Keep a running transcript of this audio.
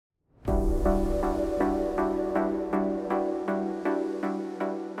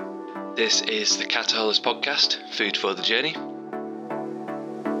This is the Cataholas Podcast, Food for the Journey.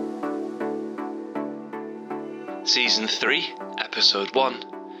 Season 3, Episode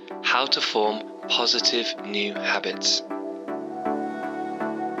 1, How to Form Positive New Habits.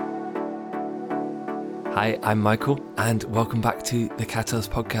 Hi, I'm Michael, and welcome back to the Cataholas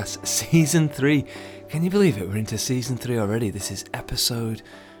Podcast, Season 3. Can you believe it? We're into Season 3 already. This is episode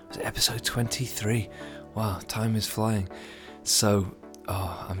 23. Wow, time is flying.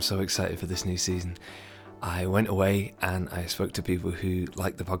 I'm so excited for this new season. I went away and I spoke to people who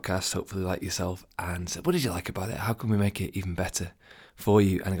like the podcast, hopefully like yourself, and said, what did you like about it? How can we make it even better for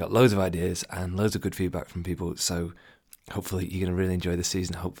you? And I got loads of ideas and loads of good feedback from people. So hopefully you're going to really enjoy this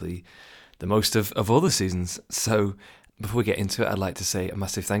season. Hopefully the most of all the seasons. So before we get into it, I'd like to say a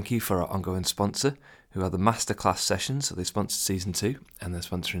massive thank you for our ongoing sponsor, who are the Masterclass Sessions. So they sponsored Season 2 and they're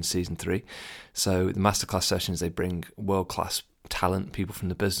sponsoring Season 3. So the Masterclass Sessions, they bring world-class talent, people from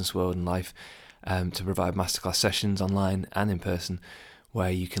the business world and life, to provide masterclass sessions online and in person where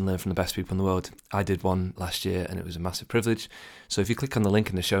you can learn from the best people in the world. I did one last year and it was a massive privilege. So if you click on the link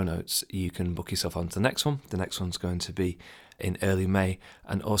in the show notes, you can book yourself onto the next one. The next one's going to be in early May.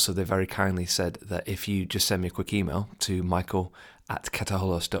 And also they very kindly said that if you just send me a quick email to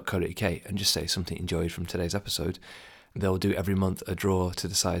michael@cataholas.co.uk and just say something you enjoyed from today's episode, they'll do every month a draw to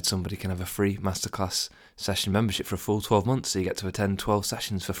decide somebody can have a free masterclass session membership for a full 12 months. So you get to attend 12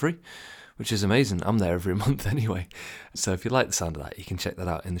 sessions for free, which is amazing. I'm there every month anyway. So if you like the sound of that, you can check that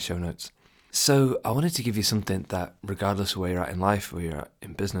out in the show notes. So I wanted to give you something that, regardless of where you're at in life, where you're at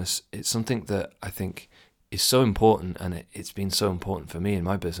in business, it's something that I think is so important, and it's been so important for me in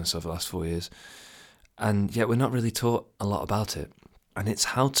my business over the last 4 years. And yet we're not really taught a lot about it. And it's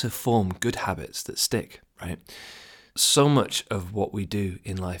how to form good habits that stick, right? So much of what we do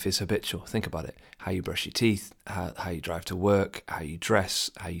in life is habitual. Think about it. How you brush your teeth, how you drive to work, how you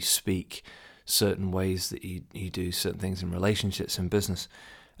dress, how you speak, certain ways that you do certain things in relationships and business.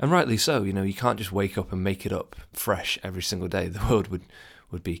 And rightly so, you can't just wake up and make it up fresh every single day. The world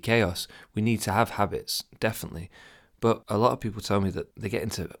would be chaos. We need to have habits, definitely. But a lot of people tell me that they get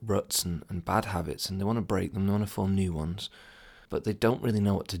into ruts and bad habits and they want to break them, they want to form new ones. But they don't really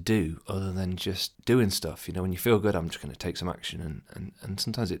know what to do other than just doing stuff. When you feel good, I'm just going to take some action. And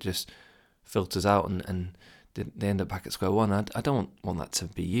sometimes it just filters out and they end up back at square one. I don't want that to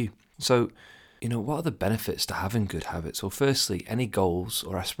be you. So, what are the benefits to having good habits? Well, firstly, any goals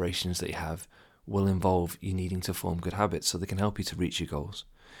or aspirations that you have will involve you needing to form good habits so they can help you to reach your goals.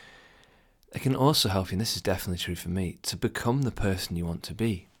 They can also help you, and this is definitely true for me, to become the person you want to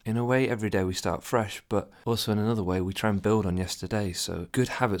be. In a way, every day we start fresh, but also in another way, we try and build on yesterday. So good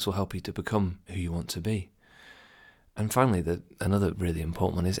habits will help you to become who you want to be. And finally, another really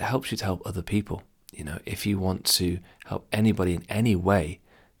important one is it helps you to help other people. If you want to help anybody in any way,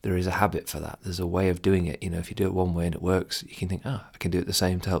 there is a habit for that. There's a way of doing it. If you do it one way and it works, you can think, I can do it the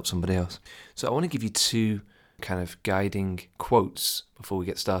same to help somebody else. So I want to give you two kind of guiding quotes before we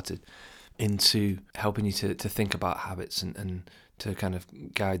get started into helping you to think about habits and to kind of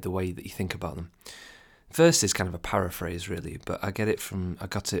guide the way that you think about them. First is kind of a paraphrase, really, but I got it from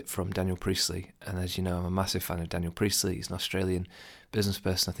Daniel Priestley. And as you know, I'm a massive fan of Daniel Priestley. He's an Australian business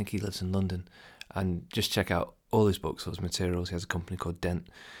person. I think he lives in London. And just check out all his books, all his materials. He has a company called Dent.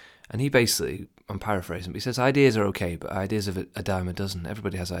 And he basically, I'm paraphrasing, but he says ideas are okay, but ideas of a dime a dozen.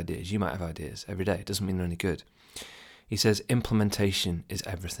 Everybody has ideas. You might have ideas every day. It doesn't mean they're any good. He says implementation is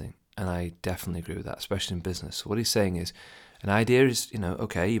everything. And I definitely agree with that, especially in business. So what he's saying is, an idea is,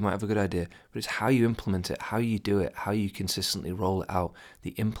 okay, you might have a good idea, but it's how you implement it, how you do it, how you consistently roll it out.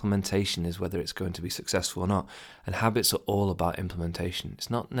 The implementation is whether it's going to be successful or not. And habits are all about implementation.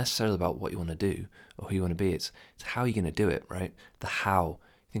 It's not necessarily about what you want to do or who you want to be. It's how you're going to do it, right? The how.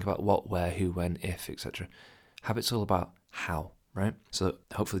 Think about what, where, who, when, if, etc. Habits are all about how, right? So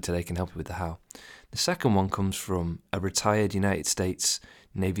hopefully today can help you with the how. The second one comes from a retired United States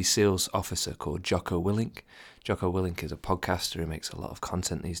Navy SEALs officer called Jocko Willink. Jocko Willink is a podcaster who makes a lot of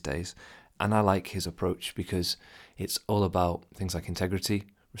content these days. And I like his approach because it's all about things like integrity,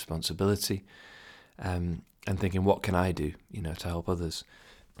 responsibility, and thinking, what can I do, to help others?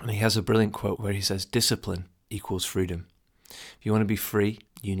 And he has a brilliant quote where he says, discipline equals freedom. If you want to be free,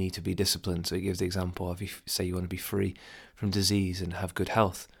 you need to be disciplined. So he gives the example of, if say you want to be free from disease and have good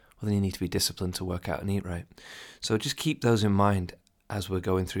health, well, then you need to be disciplined to work out and eat right. So just keep those in mind as we're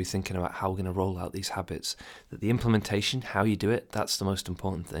going through thinking about how we're going to roll out these habits, that the implementation, how you do it, that's the most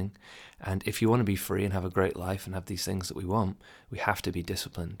important thing. And if you want to be free and have a great life and have these things that we want, we have to be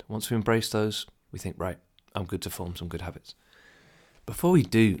disciplined. Once we embrace those, we think, right, I'm good to form some good habits. Before we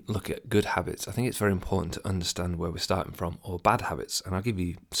do look at good habits, I think it's very important to understand where we're starting from, or bad habits. And I'll give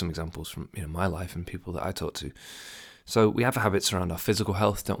you some examples from my life and people that I talk to. So we have habits around our physical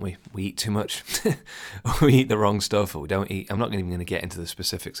health, don't we? We eat too much, or we eat the wrong stuff, or we don't eat. I'm not even going to get into the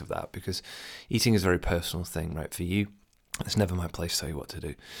specifics of that because eating is a very personal thing, right? For you, it's never my place to tell you what to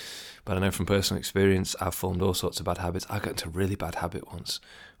do. But I know from personal experience, I've formed all sorts of bad habits. I got into a really bad habit once.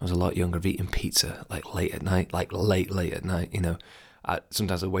 I was a lot younger of eating pizza, like late at night, late at night,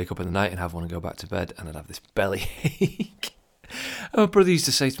 Sometimes I'd wake up in the night and have one and go back to bed, and I'd have this belly ache. And my brother used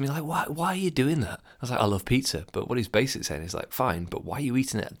to say to me, like, why are you doing that? I was like, I love pizza. But what he's basically saying is like, fine, but why are you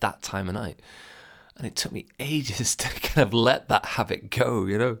eating it at that time of night? And it took me ages to kind of let that habit go,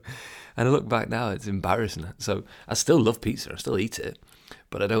 And I look back now, it's embarrassing. So I still love pizza, I still eat it,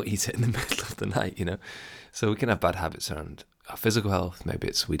 but I don't eat it in the middle of the night, So we can have bad habits around our physical health. Maybe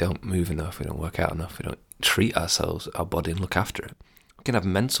it's we don't move enough, we don't work out enough, we don't treat ourselves, our body, and look after it. We can have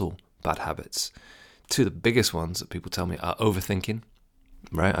mental bad habits. Two of the biggest ones that people tell me are overthinking,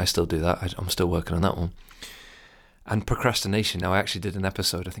 right? I still do that. I'm still working on that one. And procrastination. Now, I actually did an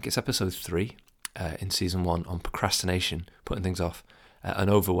episode, I think it's episode 3 in season 1 on procrastination, putting things off, and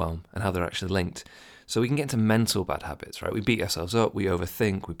overwhelm, and how they're actually linked. So we can get into mental bad habits, right? We beat ourselves up, we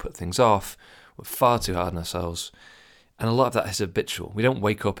overthink, we put things off, we're far too hard on ourselves. And a lot of that is habitual. We don't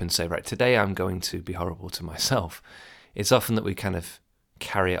wake up and say, right, today I'm going to be horrible to myself. It's often that we kind of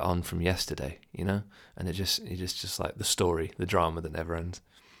carry it on from yesterday, and it's just like the story, the drama that never ends.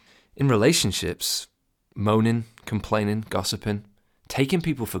 In relationships, moaning, complaining, gossiping, taking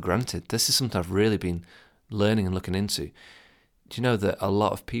people for granted. This is something I've really been learning and looking into. Do you know that a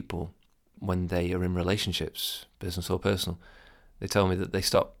lot of people, when they are in relationships, business or personal, they tell me that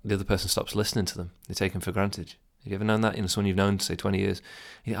the other person stops listening to them. They take them for granted. Have you ever known that? Someone you've known, say, 20 years.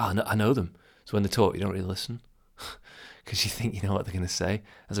 I know them. So when they talk, you don't really listen because you think you know what they're going to say.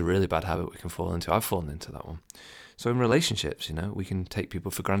 That's a really bad habit we can fall into. I've fallen into that one. So in relationships, we can take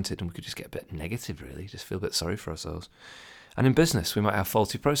people for granted and we could just get a bit negative, really, just feel a bit sorry for ourselves. And in business, we might have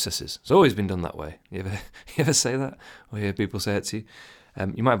faulty processes. It's always been done that way. You ever say that? Or hear people say it to you?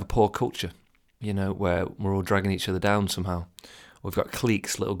 You might have a poor culture, where we're all dragging each other down somehow. We've got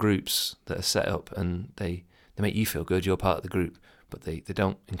cliques, little groups that are set up and they make you feel good, you're part of the group, but they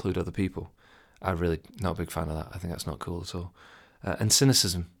don't include other people. I'm really not a big fan of that. I think that's not cool at all. And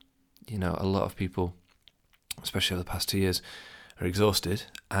cynicism. A lot of people, especially over the past 2 years, are exhausted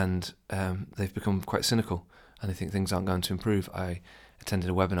and they've become quite cynical and they think things aren't going to improve. I attended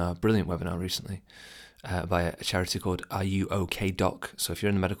a brilliant webinar recently by a charity called Are You OK Doc. So if you're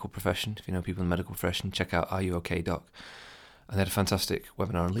in the medical profession, if you know people in the medical profession, check out Are You OK Doc. And they had a fantastic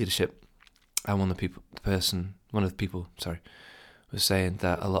webinar on leadership. And one of the people was saying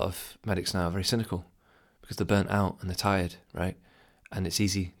that a lot of medics now are very cynical because they're burnt out and they're tired, right? And it's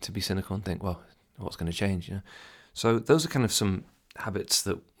easy to be cynical and think, well, what's going to change, So those are kind of some habits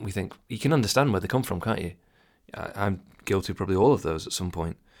that we think, you can understand where they come from, can't you? I'm guilty of probably all of those at some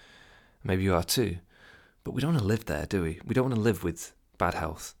point. Maybe you are too. But we don't want to live there, do we? We don't want to live with bad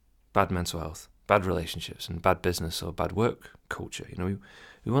health, bad mental health, bad relationships and bad business or bad work culture.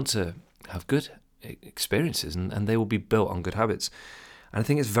 We want to have good experiences and they will be built on good habits. And I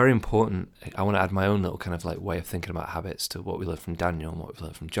think it's very important. I want to add my own little kind of like way of thinking about habits to what we learned from Daniel and what we've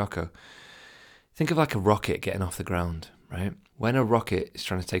learned from Jocko. Think of like a rocket getting off the ground, right? When a rocket is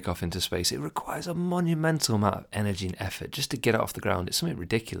trying to take off into space, it requires a monumental amount of energy and effort just to get it off the ground. It's something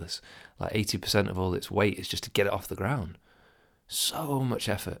ridiculous. Like 80% of all its weight is just to get it off the ground. So much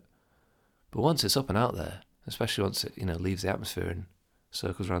effort. But once it's up and out there, especially once it leaves the atmosphere and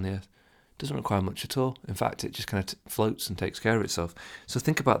circles around the Earth, it doesn't require much at all. In fact, it just kind of floats and takes care of itself. So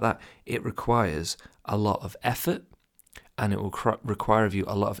think about that. It requires a lot of effort and it will require of you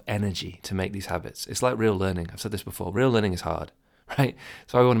a lot of energy to make these habits. It's like real learning. I've said this before. Real learning is hard, right?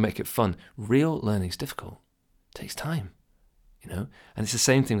 So I want to make it fun. Real learning is difficult. It takes time, And it's the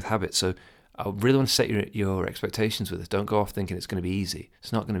same thing with habits. So I really want to set your expectations with this. Don't go off thinking it's going to be easy.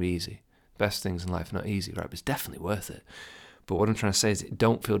 It's not going to be easy. Best things in life are not easy, right? But it's definitely worth it. But what I'm trying to say is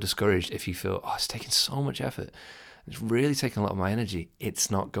don't feel discouraged if you feel, it's taking so much effort. It's really taking a lot of my energy.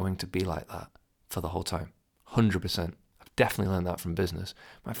 It's not going to be like that for the whole time. 100%. I've definitely learned that from business.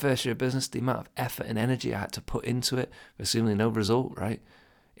 My first year of business, the amount of effort and energy I had to put into it, assuming no result, right?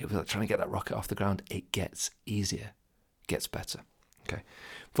 It was like trying to get that rocket off the ground. It gets easier. It gets better. Okay.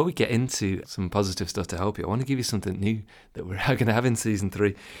 Before we get into some positive stuff to help you, I want to give you something new that we're going to have in season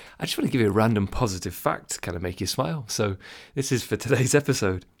 3. I just want to give you a random positive fact to kind of make you smile. So this is for today's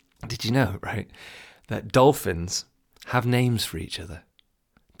episode. Did you know, right, that dolphins have names for each other?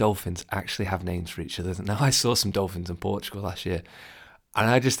 dolphins actually have names for each other. Now, I saw some dolphins in Portugal last year, and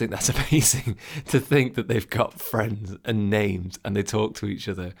I just think that's amazing to think that they've got friends and names and they talk to each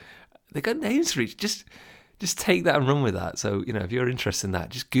other. They've got names for each. Just take that and run with that. So, if you're interested in that,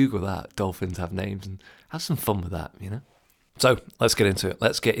 just Google that. Dolphins have names and have some fun with that, So let's get into it.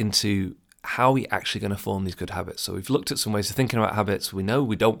 Let's get into how we're actually going to form these good habits. So we've looked at some ways of thinking about habits. We know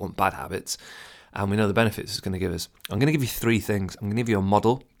we don't want bad habits, and we know the benefits it's going to give us. I'm going to give you 3 things. I'm going to give you a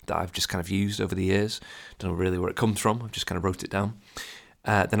model that I've just kind of used over the years. Don't know really where it comes from. I've just kind of wrote it down.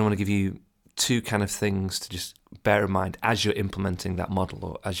 Then I want to give you 2 kind of things to just bear in mind as you're implementing that model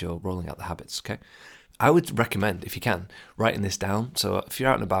or as you're rolling out the habits, okay? I would recommend, if you can, writing this down. So if you're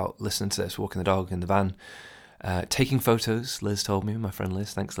out and about listening to this, walking the dog in the van, taking photos, Liz told me, my friend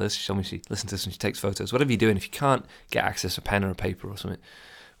Liz, thanks Liz, she told me she listens to this and she takes photos. Whatever you're doing, if you can't get access to a pen or a paper or something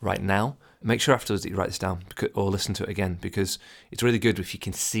right now, make sure afterwards that you write this down or listen to it again, because it's really good if you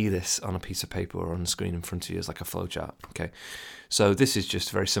can see this on a piece of paper or on the screen in front of you as like a flowchart, okay? So this is just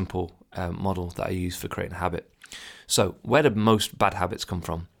a very simple model that I use for creating a habit. So where do most bad habits come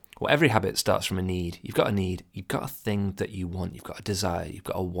from? Well, every habit starts from a need. You've got a need. You've got a thing that you want. You've got a desire. You've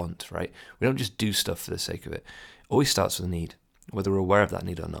got a want, right? We don't just do stuff for the sake of it. It always starts with a need, whether we're aware of that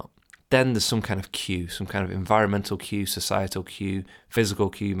need or not. Then there's some kind of cue, some kind of environmental cue, societal cue, physical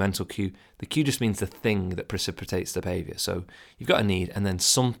cue, mental cue. The cue just means the thing that precipitates the behavior. So you've got a need, and then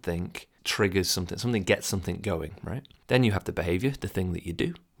something triggers something gets something going, right? Then you have the behavior, the thing that you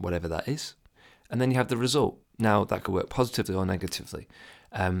do, whatever that is. And then you have the result. Now, that could work positively or negatively.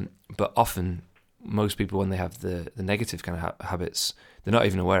 But often, most people, when they have the negative kind of habits, they're not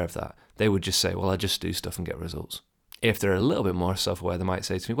even aware of that. They would just say, well, I just do stuff and get results. If they're a little bit more self-aware, they might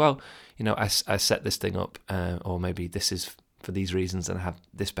say to me, well, I set this thing up, or maybe this is for these reasons and I have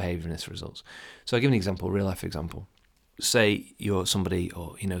this behavior and this results. So I'll give an example, a real life example. Say you're somebody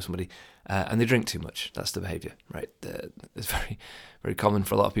or somebody and they drink too much. That's the behavior, right? It's very, very common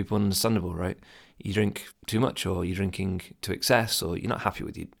for a lot of people and understandable, right? You drink too much, or you're drinking to excess, or you're not happy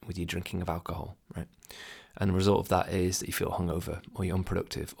with your drinking of alcohol, right? And the result of that is that you feel hungover, or you're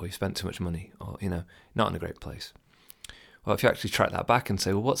unproductive, or you spent too much money, or, not in a great place. Well, if you actually track that back and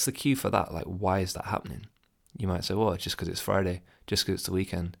say, well, what's the cue for that? Like, why is that happening? You might say, well, it's just because it's Friday, just because it's the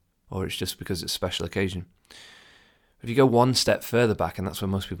weekend, or it's just because it's a special occasion. If you go one step further back, and that's what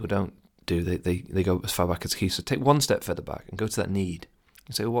most people don't do, they go as far back as the cue. So take one step further back and go to that need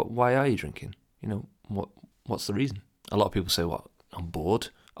and say, well, why are you drinking? What's the reason? A lot of people say, well, I'm bored.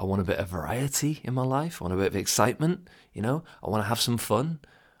 I want a bit of variety in my life. I want a bit of excitement. I want to have some fun.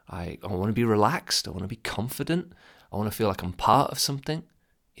 I want to be relaxed. I want to be confident. I want to feel like I'm part of something.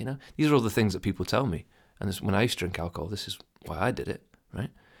 These are all the things that people tell me. And when I used to drink alcohol, this is why I did it, right?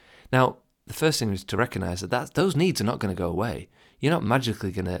 Now, the first thing is to recognize that those needs are not going to go away. You're not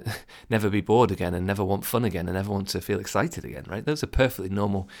magically going to never be bored again and never want fun again and never want to feel excited again, right? Those are perfectly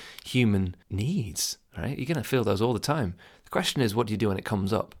normal human needs, right? You're going to feel those all the time. The question is, what do you do when it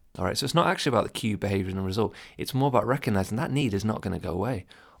comes up? All right, so it's not actually about the cue, behavior, and the result. It's more about recognizing that need is not going to go away.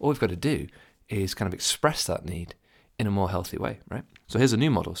 All we've got to do is kind of express that need in a more healthy way, right? So here's a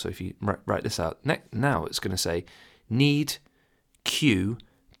new model. So if you write this out, now it's going to say need, cue,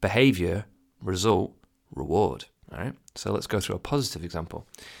 behavior, result, reward. All right, so let's go through a positive example.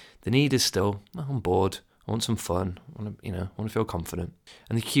 The need is still, well, I'm bored, I want some fun, I want to feel confident.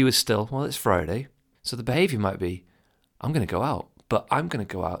 And the cue is still, well, it's Friday. So the behavior might be, I'm going to go out, but I'm going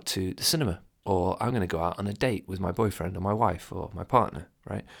to go out to the cinema, or I'm going to go out on a date with my boyfriend or my wife or my partner,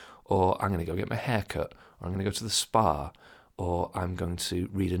 right? Or I'm going to go get my hair cut, or I'm going to go to the spa, or I'm going to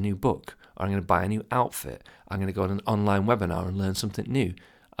read a new book, or I'm going to buy a new outfit, I'm going to go on an online webinar and learn something new,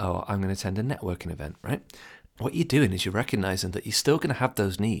 or I'm going to attend a networking event, right? What you're doing is you're recognizing that you're still going to have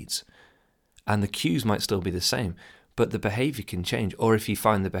those needs, and the cues might still be the same, but the behavior can change. Or if you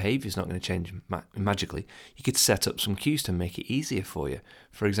find the behavior is not going to change magically, you could set up some cues to make it easier for you.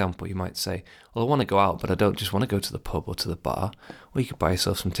 For example, you might say, well, I want to go out, but I don't just want to go to the pub or to the bar. Well, you could buy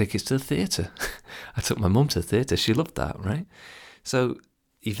yourself some tickets to the theatre. I took my mum to the theatre. She loved that, right? So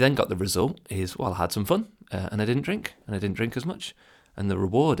you've then got the result is, well, I had some fun and I didn't drink, and I didn't drink as much. And the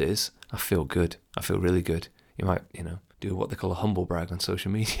reward is, I feel good. I feel really good. You might, do what they call a humble brag on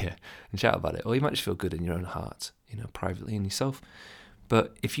social media and shout about it. Or you might just feel good in your own heart, privately in yourself.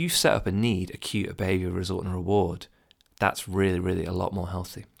 But if you set up a need, a cue, a behavior, a result, and a reward, that's really, really a lot more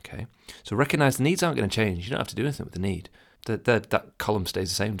healthy, okay? So recognize the needs aren't going to change. You don't have to do anything with the need. That column stays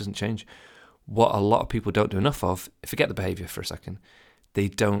the same, doesn't change. What a lot of people don't do enough of, forget the behavior for a second, they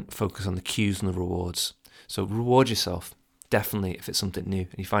don't focus on the cues and the rewards. So reward yourself. Definitely, if it's something new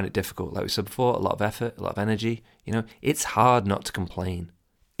and you find it difficult, like we said before, a lot of effort, a lot of energy, it's hard not to complain.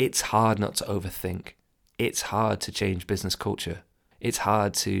 It's hard not to overthink. It's hard to change business culture. It's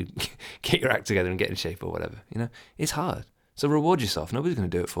hard to get your act together and get in shape or whatever. It's hard. So reward yourself. Nobody's going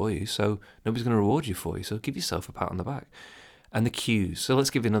to do it for you. So nobody's going to reward you for you. So give yourself a pat on the back. And the cues. So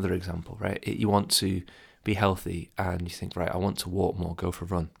let's give you another example, right? You want to be healthy and you think, right, I want to walk more, go for a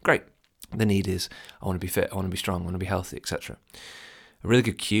run. Great. The need is, I want to be fit, I want to be strong, I want to be healthy, etc. A really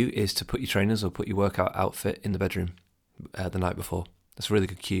good cue is to put your trainers or put your workout outfit in the bedroom the night before. That's a really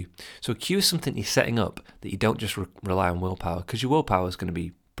good cue. So a cue is something you're setting up that you don't just rely on willpower, because your willpower is going to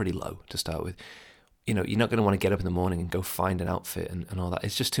be pretty low to start with. You're not going to want to get up in the morning and go find an outfit and all that.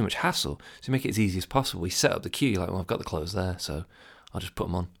 It's just too much hassle. So you make it as easy as possible. You set up the cue. You're like, well, I've got the clothes there, so I'll just put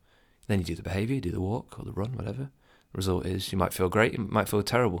them on. Then you do the behaviour, you do the walk or the run, whatever. The result is you might feel great, you might feel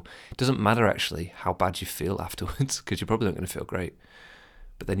terrible. It doesn't matter actually how bad you feel afterwards, because you're probably not going to feel great.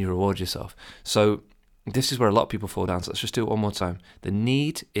 But then you reward yourself. So this is where a lot of people fall down. So let's just do it one more time. The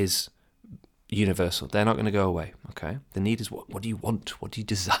need is universal. They're not going to go away, okay? The need is what do you want? What do you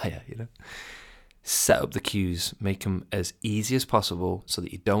desire, Set up the cues, make them as easy as possible so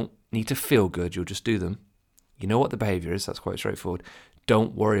that you don't need to feel good, you'll just do them. You know what the behaviour is, that's quite straightforward.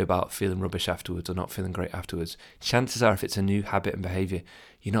 Don't worry about feeling rubbish afterwards or not feeling great afterwards. Chances are if it's a new habit and behaviour,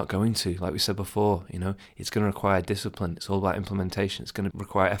 you're not going to. Like we said before, it's going to require discipline. It's all about implementation. It's going to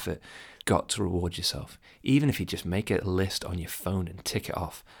require effort. Got to reward yourself. Even if you just make a list on your phone and tick it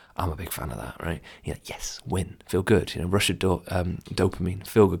off. I'm a big fan of that, right? Yes, win, feel good. Rush of dopamine,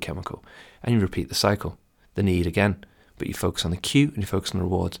 feel good chemical. And you repeat the cycle, the need again. But you focus on the cue and you focus on the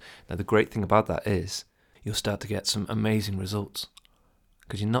rewards. Now the great thing about that is you'll start to get some amazing results.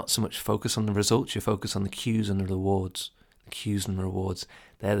 Because you're not so much focused on the results, you're focused on the cues and the rewards. The cues and the rewards,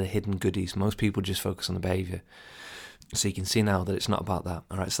 they're the hidden goodies. Most people just focus on the behaviour. So you can see now that it's not about that.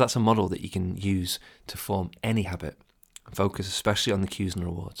 All right, so that's a model that you can use to form any habit. Focus especially on the cues and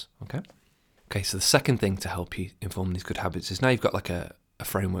rewards, okay? Okay, so the second thing to help you inform these good habits is now you've got like a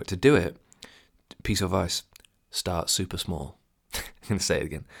framework to do it. Piece of advice, start super small. I'm going to say it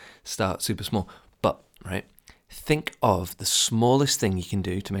again. Start super small. But, right, think of the smallest thing you can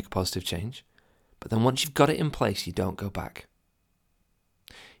do to make a positive change. But then once you've got it in place, you don't go back.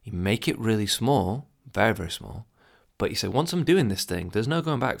 You make it really small, very, very small. But you say, once I'm doing this thing, there's no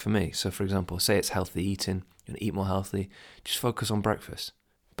going back for me. So, for example, say it's healthy eating. You want to eat more healthy. Just focus on breakfast.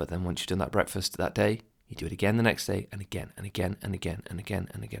 But then once you've done that breakfast that day, you do it again the next day, and again, and again, and again, and again,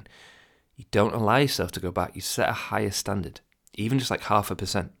 and again. You don't allow yourself to go back. You set a higher standard, even just like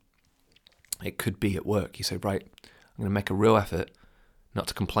 0.5%. It could be at work. You say, right, I'm going to make a real effort not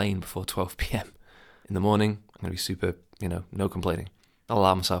to complain before 12 p.m. In the morning, I'm going to be super, no complaining. I'll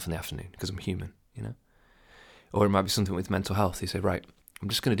allow myself in the afternoon because I'm human, Or it might be something with mental health. You say, right, I'm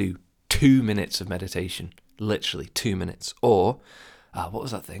just going to do 2 minutes of meditation, literally 2 minutes. Or, what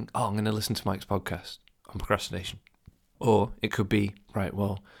was that thing? I'm going to listen to Mike's podcast on procrastination. Or it could be, right,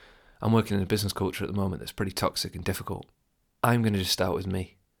 well, I'm working in a business culture at the moment that's pretty toxic and difficult. I'm going to just start with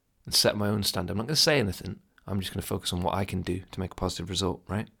me and set my own standard. I'm not going to say anything. I'm just going to focus on what I can do to make a positive result,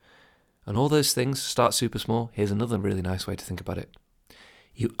 right? And all those things start super small. Here's another really nice way to think about it.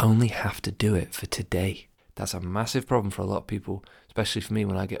 You only have to do it for today. That's a massive problem for a lot of people, especially for me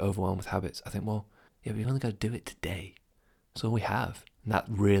when I get overwhelmed with habits. I think, well, yeah, we've only got to do it today. That's all we have. And that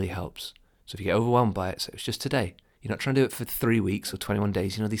really helps. So if you get overwhelmed by it, so it's just today. You're not trying to do it for 3 weeks or 21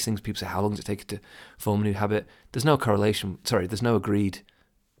 days. These things people say, how long does it take to form a new habit? There's no correlation. There's no agreed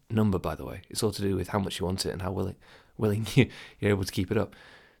number, by the way. It's all to do with how much you want it and how willing you're able to keep it up.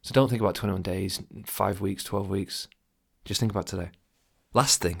 So don't think about 21 days, 5 weeks, 12 weeks. Just think about today.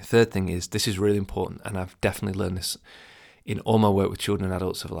 Last thing, third thing is, this is really important, and I've definitely learned this in all my work with children and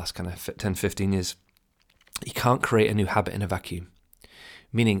adults over the last kind of 10, 15 years. You can't create a new habit in a vacuum.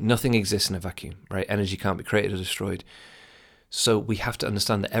 Meaning nothing exists in a vacuum, right? Energy can't be created or destroyed. So we have to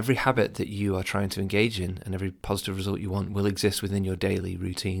understand that every habit that you are trying to engage in and every positive result you want will exist within your daily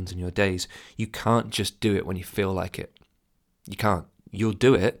routines and your days. You can't just do it when you feel like it. You can't. You'll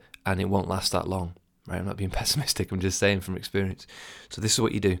do it and it won't last that long, right? I'm not being pessimistic. I'm just saying from experience. So this is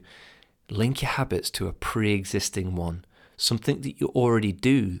what you do. Link your habits to a pre-existing one. Something that you already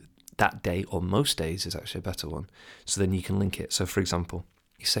do that day, or most days is actually a better one. So then you can link it. So for example,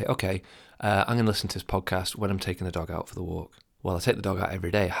 you say, okay, I'm going to listen to this podcast when I'm taking the dog out for the walk. Well, I take the dog out every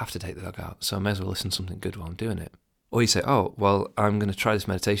day. I have to take the dog out. So I may as well listen to something good while I'm doing it. Or you say, oh, well, I'm going to try this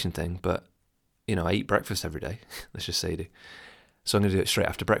meditation thing, but, I eat breakfast every day. Let's just say you do. So I'm going to do it straight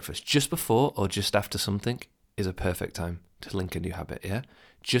after breakfast. Just before or just after something is a perfect time to link a new habit, yeah?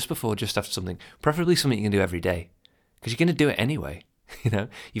 Just before, just after something. Preferably something you can do every day. Because you're going to do it anyway.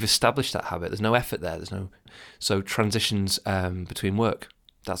 You've established that habit. There's no effort there. So transitions between work.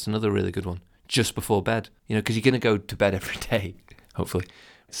 That's another really good one. Just before bed, because you're going to go to bed every day, hopefully.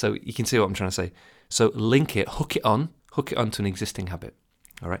 So you can see what I'm trying to say. So link it, hook it onto an existing habit.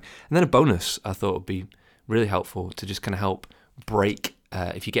 All right. And then a bonus I thought would be really helpful to just kind of help break,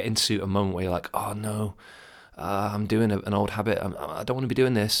 if you get into a moment where you're like, oh no, I'm doing an old habit. I don't want to be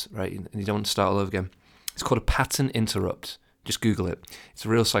doing this, right? And you don't want to start all over again. It's called a pattern interrupt. Just Google it. It's a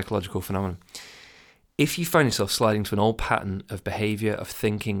real psychological phenomenon. If you find yourself sliding to an old pattern of behavior, of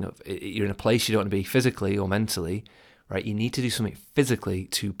thinking, you're in a place you don't want to be physically or mentally, right? You need to do something physically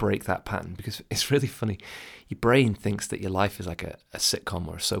to break that pattern, because it's really funny. Your brain thinks that your life is like a sitcom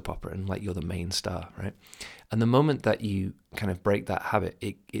or a soap opera and like you're the main star, right? And the moment that you kind of break that habit,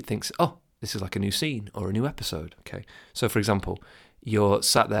 it thinks, oh, this is like a new scene or a new episode, okay? So for example, you're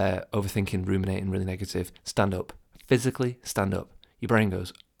sat there overthinking, ruminating, really negative, stand up, physically stand up. Your brain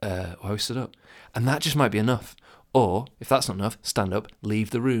goes, why have we stood up? And that just might be enough. Or, if that's not enough, stand up,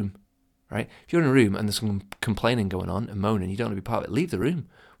 leave the room, right? If you're in a room and there's some complaining going on and moaning, you don't want to be part of it, leave the room.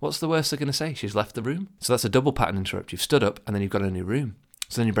 What's the worst they're going to say? She's left the room. So that's a double pattern interrupt. You've stood up and then you've got a new room.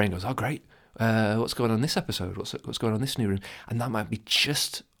 So then your brain goes, oh, great. What's going on in this episode? What's going on in this new room? And that might be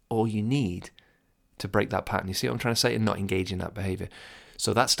just all you need to break that pattern. You see what I'm trying to say? And not engage in that behavior.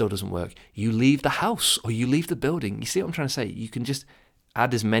 So that still doesn't work. You leave the house or you leave the building. You see what I'm trying to say? You can just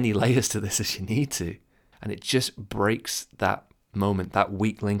add as many layers to this as you need to. And it just breaks that moment, that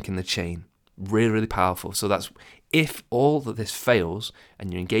weak link in the chain. Really, really powerful. So that's, if all of this fails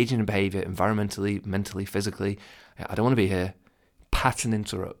and you're engaging in behavior environmentally, mentally, physically, I don't want to be here, pattern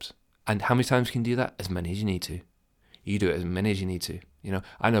interrupt. And how many times can you do that? As many as you need to. You do it as many as you need to.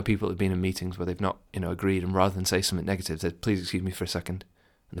 I know people that have been in meetings where they've not, agreed, and rather than say something negative, they said, please excuse me for a second.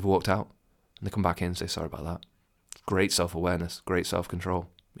 And they've walked out and they come back in and say, sorry about that. Great self-awareness, great self-control,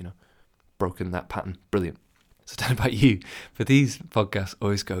 broken that pattern. Brilliant. So I don't know about you, but these podcasts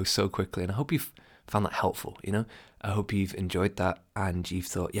always go so quickly, and I hope you've found that helpful, I hope you've enjoyed that and you've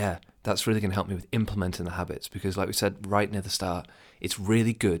thought, yeah, that's really going to help me with implementing the habits, because like we said right near the start, it's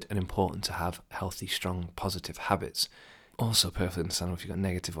really good and important to have healthy, strong, positive habits. Also perfectly understandable if you've got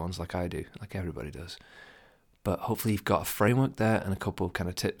negative ones like I do, like everybody does. But hopefully you've got a framework there and a couple of kind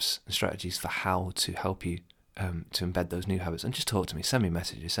of tips and strategies for how to help you to embed those new habits. And just talk to me, send me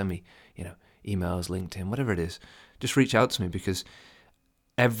messages, send me, emails, LinkedIn, whatever it is. Just reach out to me, because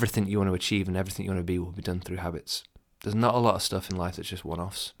everything you want to achieve and everything you want to be will be done through habits. There's not a lot of stuff in life that's just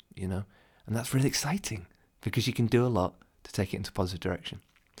one-offs, and that's really exciting because you can do a lot to take it into a positive direction.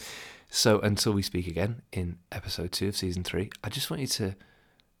 So until we speak again in episode 2 of season 3, I just want you to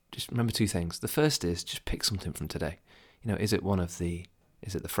just remember 2 things. The first is just pick something from today. Is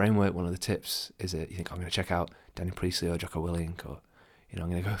it the framework, one of the tips? Is it, you think, I'm going to check out Danny Priestley or Jocko Willink, or, I'm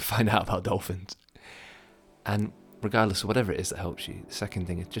going to go find out about dolphins. And regardless of whatever it is that helps you, the second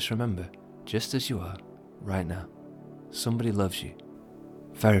thing is just remember, just as you are right now, somebody loves you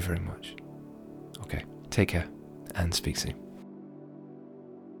very, very much. Okay, take care and speak soon.